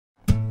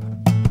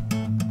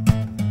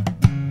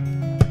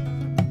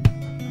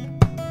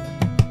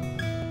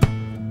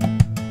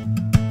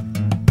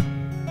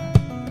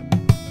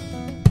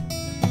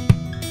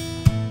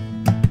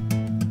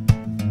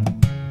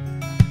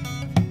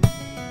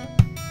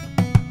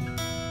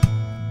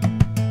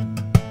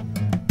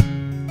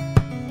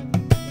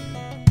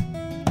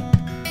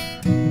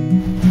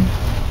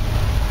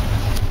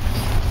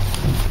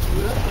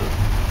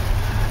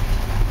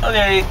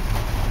Okay,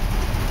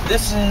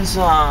 this is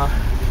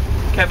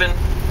Kevin.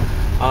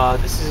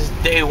 This is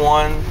day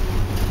one,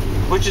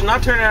 which is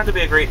not turning out to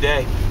be a great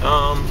day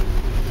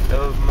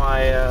of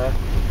my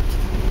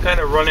kind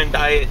of running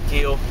diet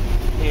deal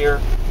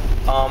here.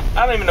 I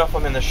don't even know if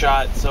I'm in the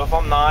shot, so if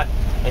I'm not,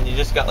 and you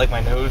just got like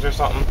my nose or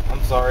something,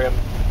 I'm sorry. I'm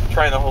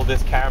trying to hold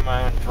this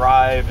camera and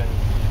drive, and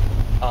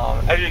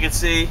as you can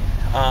see,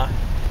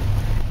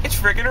 it's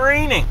freaking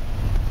raining.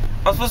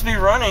 I'm supposed to be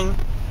running,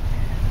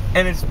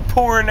 and it's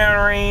pouring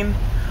down rain.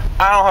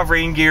 I don't have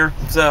rain gear,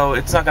 so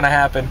it's not gonna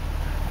happen.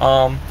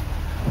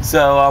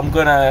 So I'm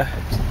gonna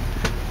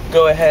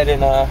go ahead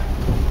and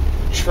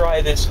try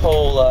this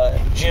whole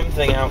gym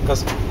thing out,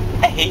 because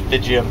I hate the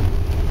gym.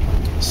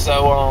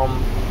 So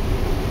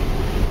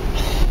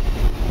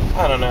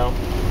I don't know.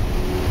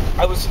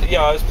 I was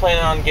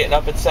planning on getting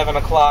up at 7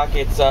 o'clock.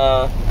 It's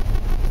I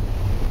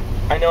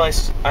know I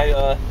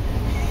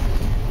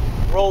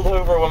rolled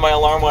over when my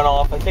alarm went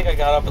off. I think I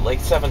got up at like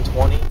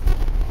 7:20,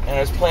 and I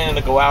was planning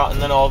to go out,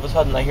 and then all of a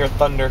sudden I hear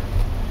thunder.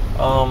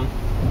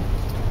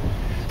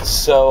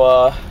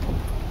 So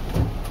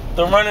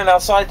the running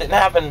outside didn't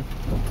happen,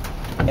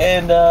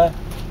 and now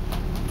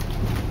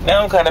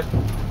I'm kind of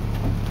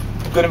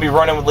going to be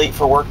running late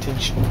for work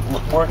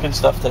and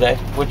stuff today,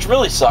 which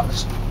really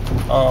sucks,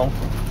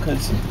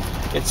 because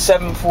it's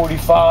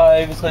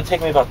 7:45. It's going to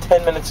take me about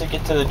 10 minutes to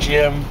get to the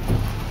gym,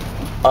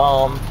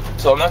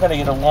 so I'm not going to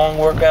get a long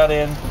workout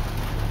in,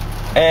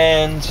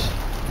 and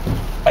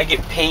I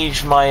get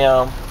paged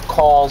my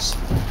calls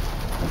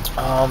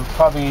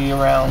probably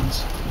around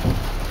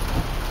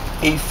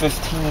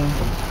 8:15,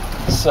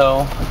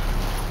 so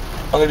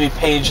I'm going to be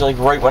paged like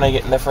right when I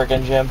get in the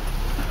frickin' gym,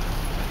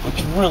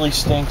 which really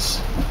stinks.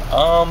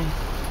 I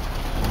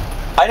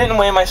didn't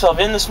weigh myself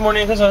in this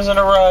morning because I was in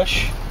a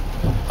rush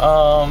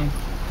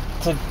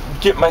to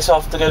get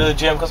myself to go to the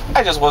gym, because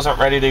I just wasn't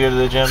ready to go to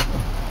the gym.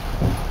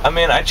 I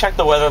mean, I checked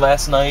the weather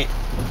last night,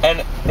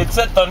 and it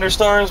said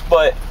thunderstorms,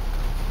 but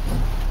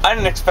I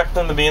didn't expect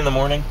them to be in the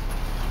morning.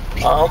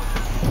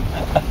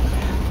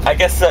 I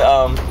guess that,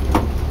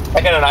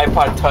 I got an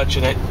iPod Touch,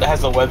 and it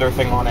has the weather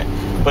thing on it,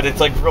 but it's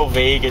like real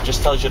vague. It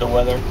just tells you the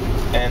weather,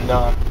 and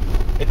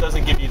it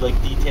doesn't give you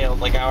like detailed,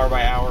 like hour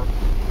by hour,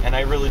 and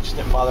I really just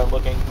didn't bother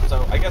looking.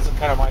 So I guess it's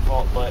kind of my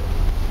fault, but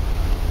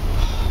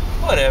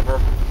whatever.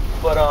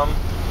 But I'm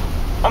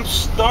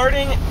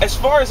starting, as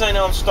far as I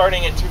know, I'm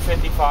starting at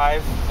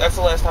 255. That's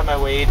the last time I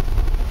weighed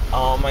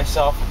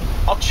myself.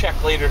 I'll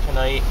check later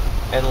tonight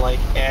and like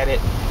add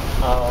it,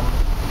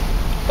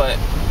 but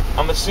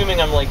I'm assuming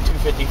I'm like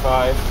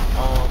 255,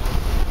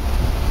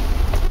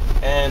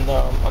 and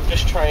I'm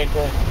just trying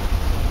to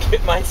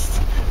get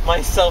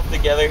myself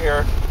together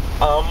here.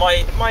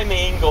 My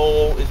main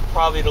goal is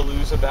probably to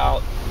lose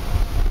about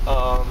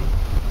I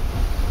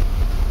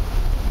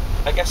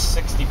guess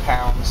 60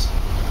 pounds.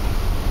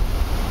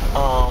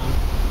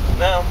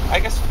 No, I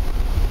guess,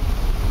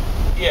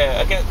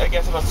 yeah, I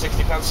guess about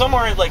 60 pounds,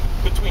 somewhere like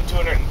between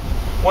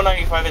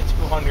 195 and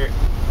 200.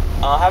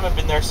 I haven't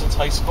been there since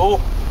high school.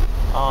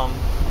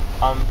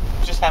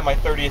 Just had my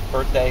 30th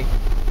birthday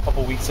a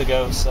couple weeks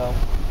ago, so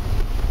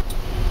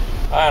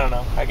I don't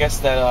know. I guess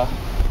that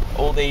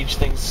old age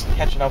thing's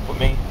catching up with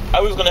me.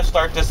 I was gonna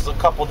start this a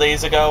couple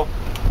days ago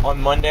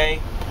on Monday,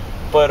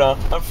 but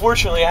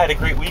unfortunately I had a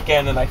great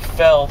weekend, and I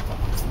fell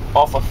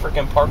off a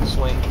freaking park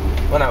swing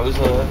when I was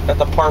at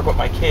the park with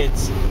my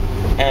kids,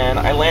 and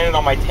I landed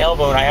on my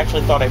tailbone. I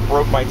actually thought I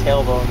broke my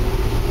tailbone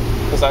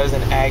because I was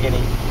in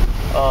agony,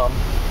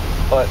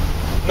 but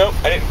nope,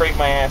 I didn't break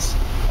my ass.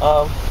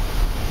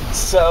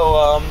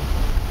 So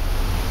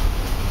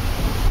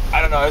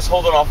I don't know, I was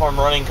holding off on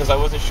running because I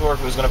wasn't sure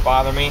if it was going to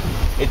bother me.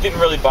 It didn't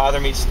really bother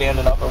me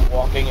standing up or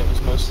walking. It was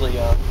mostly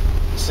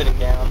sitting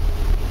down,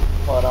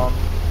 but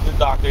the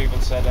doctor even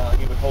said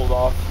he would hold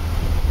off,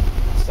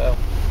 so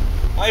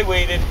I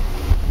waited.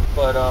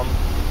 But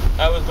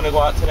I was going to go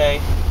out today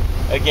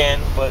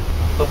again, but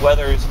the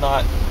weather is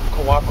not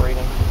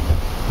cooperating,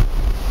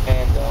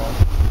 and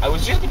I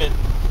was just going to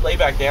lay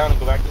back down and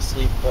go back to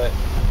sleep, but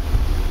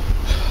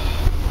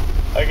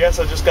I guess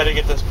I just got to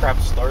get this crap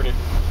started.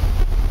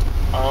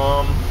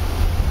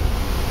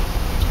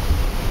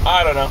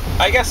 I don't know.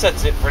 I guess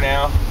that's it for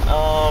now.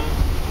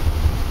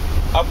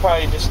 I'll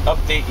probably just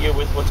update you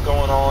with what's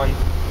going on,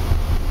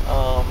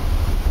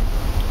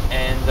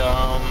 and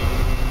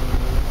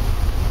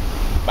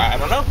I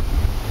don't know.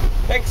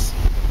 Thanks.